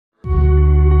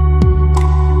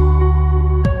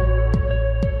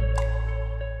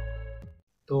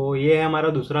है हमारा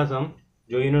दूसरा सम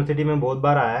जो यूनिवर्सिटी में बहुत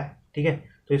बार आया है, ठीक है।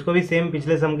 तो इसको भी सेम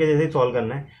पिछले सम के जैसे ही सॉल्व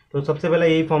करना है। तो सबसे पहले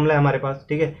यही फॉर्मूला है हमारे पास,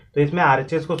 ठीक है। तो इसमें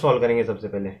RHS को सॉल्व करेंगे सबसे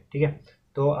पहले, ठीक है।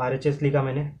 तो RHS लिखा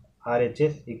मैंने,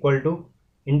 RHS equal to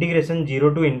integration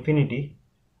 0 to infinity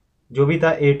जो भी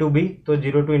था A टू B, तो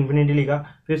 0 टू इन्फिनिटी लिखा।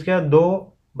 फिर उसके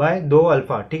बाद 2/2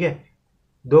 अल्फा, ठीक है।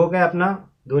 2 का अपना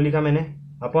 2 लिखा मैंने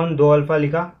अपॉन 2 अल्फा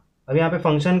लिखा। अब यहाँ पे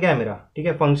फंक्शन क्या है मेरा, ठीक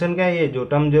है। फंक्शन क्या है, ये जो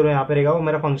टर्म जो यहाँ पे रहेगा वो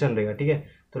मेरा फंक्शन रहेगा, ठीक है।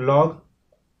 तो log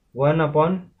 1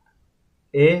 upon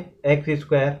a x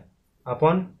square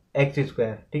upon x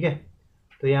square, ठीक है।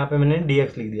 तो यहाँ पे मैंने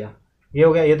dx लिख दिया। ये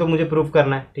हो गया, ये तो मुझे प्रूफ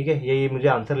करना है, ठीक है। ये मुझे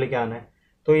आंसर लेके आना है।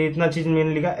 तो ये इतना चीज़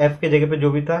मैंने लिखा, f के जगह पे जो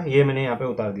भी था ये मैंने यहाँ पे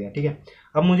उतार दिया, ठीक है।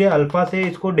 अब मुझे अल्फा से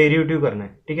इसको डेरिवेटिव करना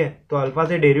है, ठीक है। तो अल्फा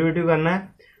से डेरिवेटिव करना है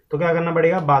तो क्या करना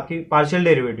पड़ेगा, बाकी पार्शियल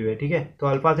डेरिवेटिव है, ठीक है। तो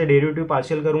अल्फा से डेरिवेटिव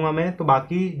पार्शियल करूंगा मैं, तो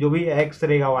बाकी जो भी एक्स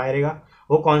रहेगा वाई रहेगा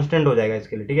वो कांस्टेंट हो जाएगा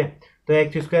इसके लिए, ठीक है। तो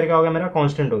एक्स स्क्वायर क्या हो गया मेरा,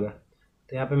 कांस्टेंट हो गया।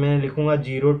 तो यहाँ पे मैं लिखूंगा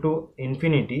 0 टू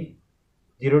इन्फिनिटी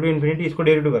इसको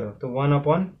डेरिवेटिव कर रहा हूँ। तो 1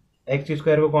 अपॉन एक्स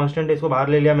स्क्वायर को कांस्टेंट है, इसको बाहर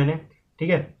ले लिया मैंने, ठीक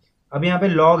है। अब यहाँ पे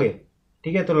लॉग है,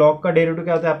 ठीक है। तो लॉग का डेरिवेटिव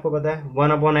क्या होता है आपको पता है,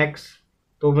 1 अपॉन एक्स।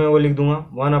 तो मैं वो लिख दूंगा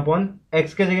 1 अपॉन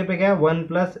एक्स के जगह पे क्या है 1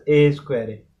 प्लस ए स्क्वायर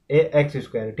है, ए एक्स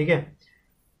स्क्वायर है, ठीक है।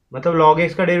 मतलब log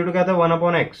x का डेरिवेटिव क्या था 1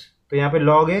 अपॉन एक्स। तो यहाँ पे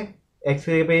log है x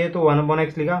के पे है तो 1 अपॉन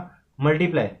एक्स लिखा,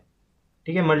 मल्टीप्लाई,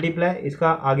 ठीक है। मल्टीप्लाई इसका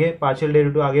आगे पार्शियल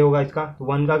डेरिवेटिव आगे होगा इसका। तो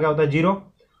 1 का क्या होता है 0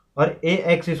 और a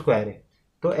एक्स स्क्वायर है।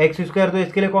 तो एक्स स्क्वायर तो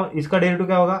इसके लिए इसका डेरिवेटिव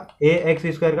क्या होगा, a एक्स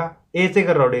स्क्वायर का, a से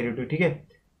कर रहा हूँ डेरिवेटिव, ठीक है।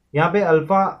 यहाँ पे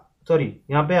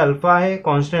यहाँ पे अल्फा है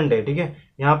कांस्टेंट है, ठीक है।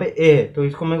 यहाँ पे a है तो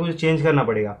इसको मेरे को चेंज करना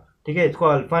पड़ेगा, ठीक है। इसको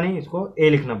अल्फा नहीं इसको a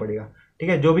लिखना पड़ेगा, ठीक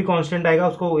है। जो भी कांस्टेंट आएगा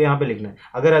उसको यहाँ पे लिखना है।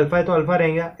 अगर अल्फा है तो अल्फा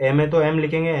रहेगा, एम है तो एम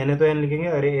लिखेंगे, एन है तो एन लिखेंगे,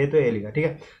 और ए तो ए लिखा, ठीक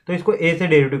है। तो इसको ए से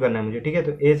डेरिवेटिव करना है मुझे, ठीक है।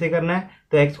 तो ए से करना है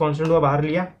तो एक्स कांस्टेंट हुआ बाहर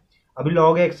लिया। अभी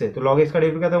log x है तो log x का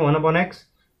डेरिवेटिव क्या था 1 अपॉन एक्स।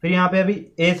 फिर यहाँ पे अभी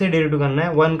ए से डेरिवेटिव करना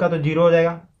है, 1 का तो 0 हो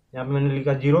जाएगा। यहाँ पे मैंने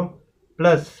लिखा 0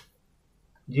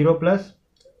 प्लस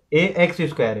ए एक्स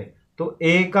स्क्वायर है तो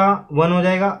ए का 1 हो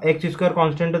जाएगा, एक्स स्क्वायर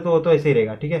कॉन्स्टेंट है तो वो तो ऐसे ही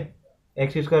रहेगा, ठीक है।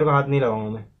 एक्स स्क्वायर का हाथ नहीं लगाऊंगा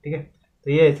मैं, ठीक है।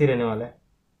 तो ये ऐसे ही रहने वाला है,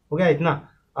 हो गया इतना।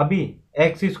 अभी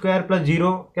एक्स स्क्वायर प्लस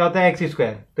 0 क्या होता है एक्स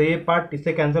स्क्वायर, तो ये पार्ट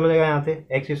इससे कैंसिल हो जाएगा, यहाँ से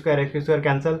एक्स स्क्वायर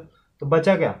कैंसिल। तो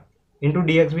बचा क्या, इंटू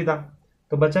dx भी था।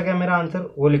 तो बचा क्या मेरा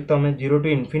आंसर, वो लिखता हूँ मैं 0 टू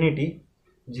इन्फिनिटी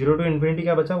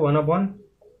क्या बचा 1 अपॉन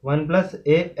 1 प्लस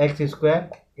ए एक्स स्क्वायर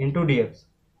इंटू dx,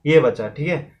 ये बचा, ठीक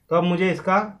है। तो अब मुझे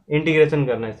इसका इंटीग्रेशन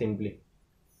करना है सिंपली।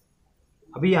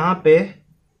 अभी यहाँ पे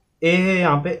a है,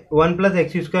 यहाँ पे 1 प्लस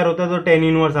एक्स स्क्वायर होता है तो tan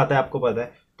इनवर्स आता है, आपको पता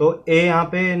है। तो a यहाँ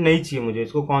पे नहीं चाहिए मुझे,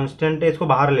 इसको कांस्टेंट है, इसको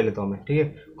बाहर ले लेता हूँ मैं, ठीक है।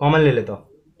 कॉमन ले लेता हूँ।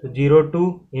 तो 0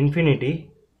 टू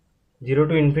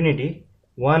इन्फिनिटी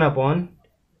 1 अपॉन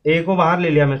a को बाहर ले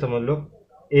लिया मैं, समझ लो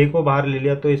a को बाहर ले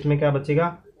लिया। तो इसमें क्या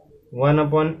बचेगा 1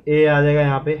 अपॉन a आ जाएगा,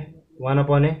 यहाँ पे 1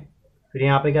 अपॉन a, फिर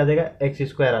यहाँ पे क्या आ जाएगा एक्स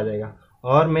स्क्वायर आ जाएगा।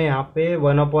 और मैं यहाँ पे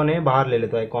 1 अपॉन a बाहर ले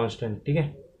लेता हूँ कांस्टेंट, ठीक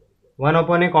है। 1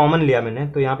 अपॉन a कॉमन लिया मैंने,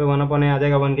 तो यहाँ पे 1 अपॉन a आ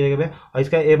जाएगा 1 की जगह पे, और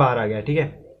इसका a बाहर आ गया, ठीक है।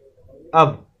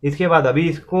 अब इसके बाद अभी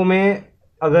इसको मैं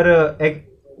अगर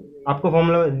आपको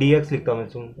फॉर्मूला dx लिखता हूँ मैं,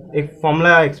 सुन एक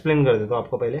फॉर्मूला एक्सप्लेन कर देता हूँ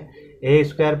आपको पहले। ए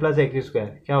स्क्वायर प्लस एक्स स्क्वायर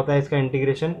क्या होता है, इसका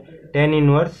integration tan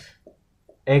inverse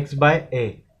x bye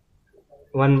ए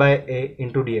 1 बाय ए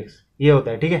इंटू dx, ये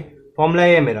होता है, ठीक है। फॉर्मूला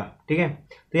ये है मेरा, ठीक है।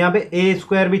 तो यहाँ पे ए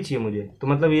स्क्वायर भी चाहिए मुझे, तो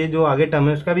मतलब ये जो आगे टर्म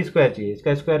है उसका भी स्क्वायर चाहिए,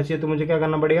 इसका स्क्वायर चाहिए। तो मुझे क्या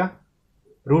करना पड़ेगा,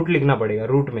 रूट लिखना पड़ेगा।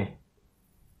 रूट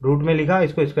में लिखा,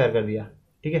 इसको स्क्वायर कर दिया,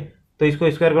 ठीक है। तो इसको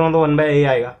स्क्वायर करूँ तो 1 बाय ए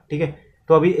आएगा, ठीक है।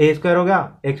 तो अभी ए स्क्वायर हो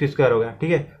गया, एक्स स्क्वायर हो गया,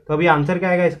 ठीक है। तो अभी आंसर क्या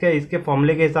आएगा इसके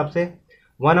फॉर्मूले के हिसाब से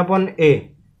 1 अपॉन ए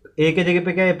के जगह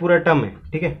पे क्या है पूरा टर्म है,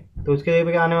 ठीक है। तो उसके जगह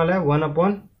पे क्या आने वाला है 1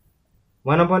 अपॉन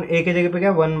ए के जगह पे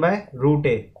क्या 1 बाय रूट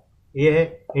ए, ये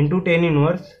है, इंटू टेन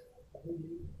इनवर्स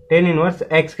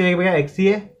एक्स के जगह पे क्या एक्स ही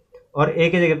है, और ए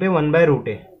के जगह पे 1 बाय रूट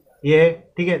ए, ये है,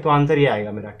 ठीक है। तो आंसर ये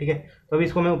आएगा मेरा, ठीक है। तो अभी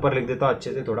इसको मैं ऊपर लिख देता हूँ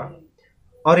अच्छे से थोड़ा,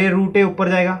 और ये रूट ए ऊपर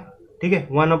जाएगा, ठीक है।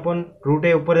 1 अपॉन रूट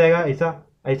ए ऊपर जाएगा,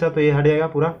 ऐसा तो ये हट जाएगा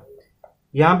पूरा।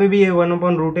 यहाँ पे भी ये 1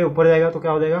 अपॉन रूट ए ऊपर जाएगा, तो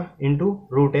क्या हो जाएगा इंटू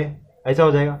रूट ए, ऐसा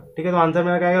हो जाएगा, ठीक है। तो आंसर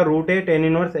मेरा क्या आएगा रूट ए टेन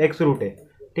इनवर्स एक्स रूट ए,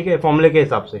 ठीक है, फॉर्मूले के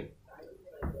हिसाब से,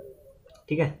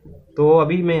 ठीक है। तो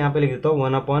अभी मैं यहाँ पे लिख देता हूँ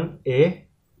 1 अपॉन ए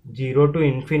 0 टू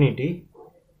इन्फिनिटी,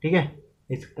 ठीक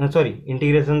है। सॉरी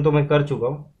इंटीग्रेशन तो मैं कर चुका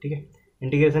हूँ, ठीक है।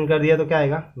 इंटीग्रेशन कर दिया तो क्या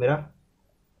आएगा मेरा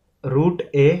रूट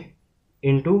ए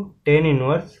इंटू टेन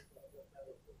इनवर्स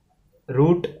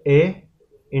रूट ए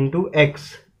इंटू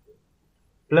एक्स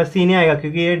प्लस सी नहीं आएगा,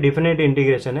 क्योंकि ये डिफिनेट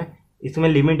इंटीग्रेशन है, इसमें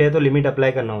लिमिट है तो लिमिट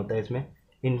अप्लाई करना होता है इसमें,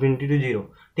 इन्फिनिटी टू 0,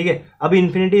 ठीक है। अब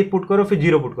इन्फिनिटी पुट करो फिर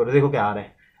 0 पुट करो, देखो क्या आ रहा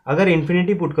है। अगर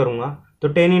इन्फिनिटी पुट करूंगा तो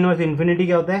टेन इनवर्स इन्फिनिटी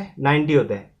क्या होता है 90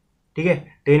 होता है, ठीक है।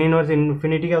 टेन इनवर्स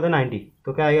इन्फिनिटी क्या होता है 90,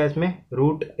 तो क्या आएगा इसमें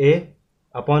रूट ए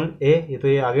अपॉन ए, ये तो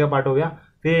ये आगे का पार्ट हो गया।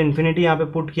 फिर इन्फिनिटी यहाँ पे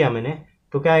पुट किया मैंने,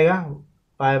 तो क्या आएगा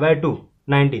पाई बाय 2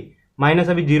 90 माइनस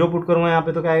अभी जीरो पुट करूँगा यहाँ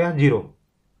पे, तो क्या आएगा जीरो,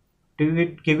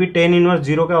 क्योंकि टेन इनवर्स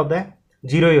जीरो क्या होता है,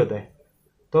 जीरो ही होता है।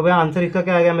 तो भाई आंसर इसका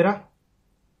क्या आ गया मेरा,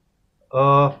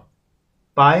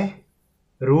 पाई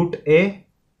रूट ए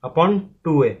अपॉन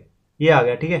 2a, ये आ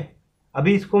गया। ठीक है,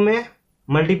 अभी इसको मैं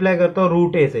मल्टीप्लाई करता हूँ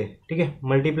रूट ए से। ठीक है,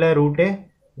 multiply root A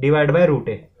divide by root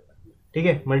ए। ठीक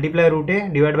है, multiply root A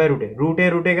divide by root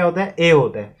ए क्या होता है, ए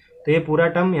होता है। तो ये पूरा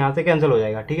टर्म यहाँ से कैंसिल हो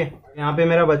जाएगा। ठीक है, यहाँ पे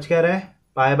मेरा बच क्या रहा है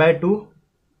पाई बाय 2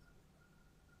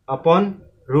 अपॉन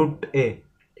रूट ए।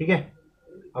 ठीक है,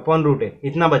 अपॉन रूट ए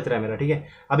इतना बच रहा है मेरा। ठीक है,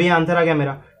 अभी आंसर आ गया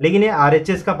मेरा, लेकिन ये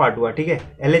आरएचएस का पार्ट हुआ। ठीक है,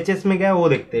 एलएचएस में क्या है वो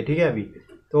देखते हैं। ठीक है, अभी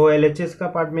तो एलएचएस का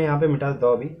पार्ट में यहाँ पे मिटा देता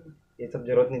हूँ, अभी ये सब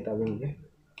जरूरत नहीं था अभी मुझे।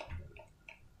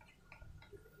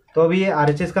 तो अभी ये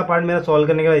आरएचएस का पार्ट मेरा सॉल्व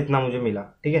करने के बाद इतना मुझे मिला।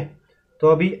 ठीक है, तो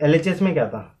अभी एलएचएस में क्या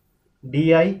था,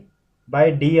 D I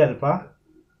by D alpha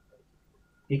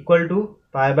equal to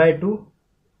pi by 2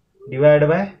 divide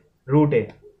by root ए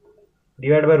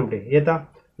ये था।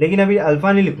 लेकिन अभी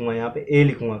अल्फा नहीं लिखूंगा, यहाँ पे ए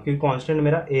लिखूंगा, क्योंकि कांस्टेंट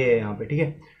मेरा ए है यहाँ पे। ठीक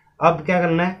है, अब क्या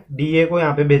करना है, डी ए को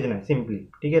यहाँ पे भेजना है सिंपली।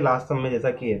 ठीक है, लास्ट सम में जैसा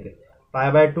किए थे,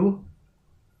 pi by 2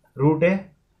 root A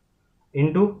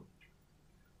into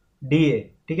D A.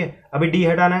 ठीक है, अभी डी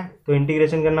हटाना है तो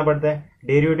इंटीग्रेशन करना पड़ता है,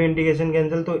 डेरिवेटिव इंटीग्रेशन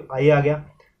कैंसिल, तो आई आ गया।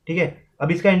 ठीक है,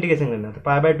 अब इसका इंटीग्रेशन करना है, तो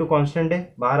पाई बाय 2 कांस्टेंट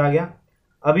है, बाहर आ गया।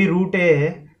 अभी रूट ए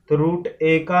है, तो रूट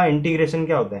ए का इंटीग्रेशन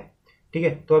क्या होता है। ठीक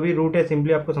है, तो अभी रूट ए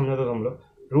सिंपली आपको समझा दो हम लोग,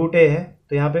 रूट ए है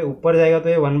तो यहाँ पे ऊपर जाएगा तो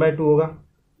ये 1/2 होगा,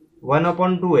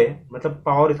 1/2 है, मतलब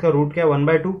पावर इसका रूट क्या है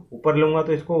 1/2, ऊपर लूंगा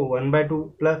तो इसको 1/2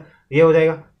 प्लस ये हो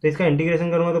जाएगा, तो इसका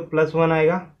इंटीग्रेशन करूंगा तो +1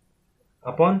 आएगा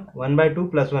अपॉन 1/2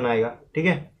 +1 आएगा। ठीक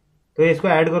है, तो इसको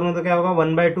ऐड करूंगा तो क्या होगा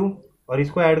 1/2, और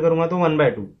इसको ऐड करूंगा तो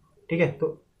 1/2। ठीक है, तो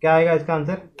क्या आएगा इसका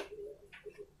आंसर,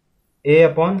 ए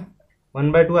अपॉन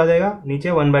 1/2 आ जाएगा,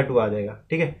 नीचे 1/2 आ जाएगा।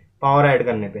 ठीक है, पावर ऐड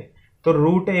करने पे तो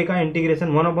रूट ए का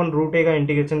इंटीग्रेशन 1/√a का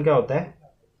इंटीग्रेशन क्या होता है,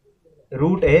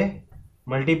 रूट ए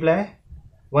मल्टीप्लाई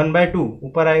 1/2,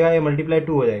 ऊपर आएगा ये मल्टीप्लाई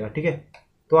 2 हो जाएगा। ठीक है,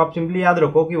 तो आप सिंपली याद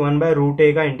रखो कि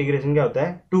 1/√a का इंटीग्रेशन क्या होता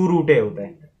है, 2√a होता है।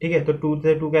 ठीक है, तो 2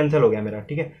 से 2 कैंसिल हो गया मेरा।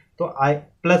 ठीक है, तो आई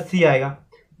प्लस सी आएगा,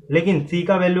 लेकिन सी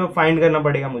का वैल्यू फाइंड करना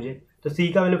पड़ेगा मुझे। तो सी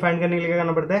का वैल्यू फाइंड करने के लिए क्या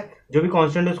करना पड़ता है, जो भी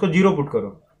कांस्टेंट है उसको 0 पुट करो।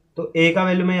 तो ए का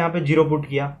वैल्यू मैं यहाँ पे 0 पुट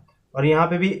किया, और यहाँ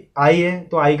पे भी आई है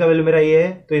तो आई का वैल्यू मेरा ये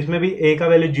है, तो इसमें भी ए का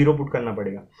वैल्यू 0 पुट करना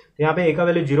पड़ेगा। तो यहाँ पे ए का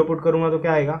वैल्यू 0 पुट करूंगा तो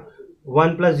क्या आएगा,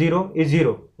 1 + 0 =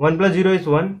 0, 1 + 0 =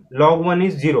 1, log 1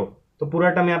 = 0, तो पूरा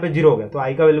टर्म यहाँ पे 0 हो गया, तो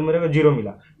आई का वैल्यू मेरे को 0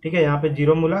 मिला। ठीक है, यहाँ पे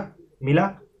 0 मिला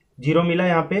 0 मिला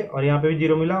यहाँ पे, और यहाँ पे भी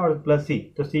 0 मिला, और प्लस सी,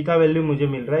 तो सी का वैल्यू मुझे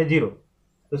मिल रहा है 0।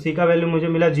 तो सी का वैल्यू मुझे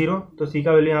मिला 0, तो सी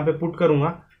का वैल्यू यहाँ पे पुट करूंगा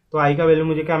तो आई का वैल्यू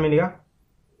मुझे क्या मिलेगा,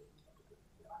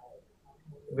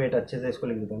 वेट अच्छे से इसको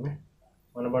लिख देता हूँ मैं,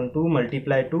 1/2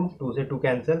 मल्टीप्लाई 2 से 2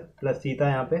 कैंसिल, प्लस सी था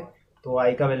यहाँ पे, तो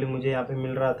आई का वैल्यू मुझे यहाँ पे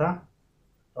मिल रहा था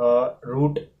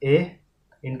रूट ए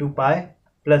इंटू पाई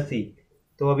प्लस सी।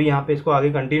 तो अभी यहाँ पे इसको आगे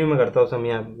कंटिन्यू में करता हूँ सम,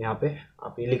 यहाँ पे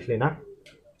आप ये लिख लेना।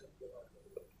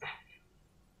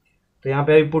 तो यहाँ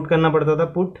पे अभी पुट करना पड़ता था,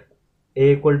 पुट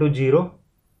ए = 0,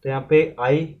 तो यहाँ पे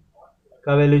आई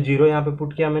का वैल्यू 0 यहाँ पे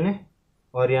पुट किया मैंने,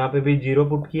 और यहाँ पे भी 0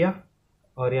 पुट किया,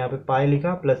 और यहाँ पे पाई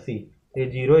लिखा प्लस सी, ये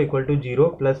 0 = 0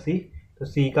 प्लस सी, तो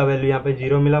सी का वैल्यू यहाँ पे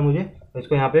 0 मिला मुझे, तो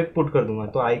इसको यहाँ पे पुट कर दूंगा,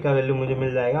 तो आई का वैल्यू मुझे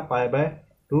मिल जाएगा पाई बाय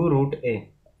 2 रूट ए।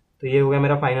 तो ये हो गया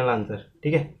मेरा फाइनल आंसर।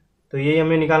 ठीक है, तो यही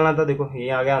हमें निकालना था, देखो ये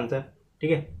आ गया आंसर।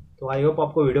 ठीक है, तो आई होप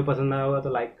आपको वीडियो पसंद आया होगा, तो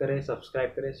लाइक करें, सब्सक्राइब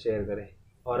करें, शेयर करें,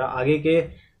 और आगे के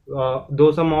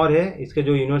 2 सम और है इसके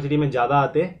जो यूनिवर्सिटी में ज़्यादा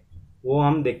आते वो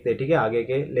हम देखते हैं। ठीक है, आगे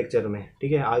के लेक्चर में।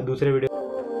 ठीक है, दूसरे वीडियो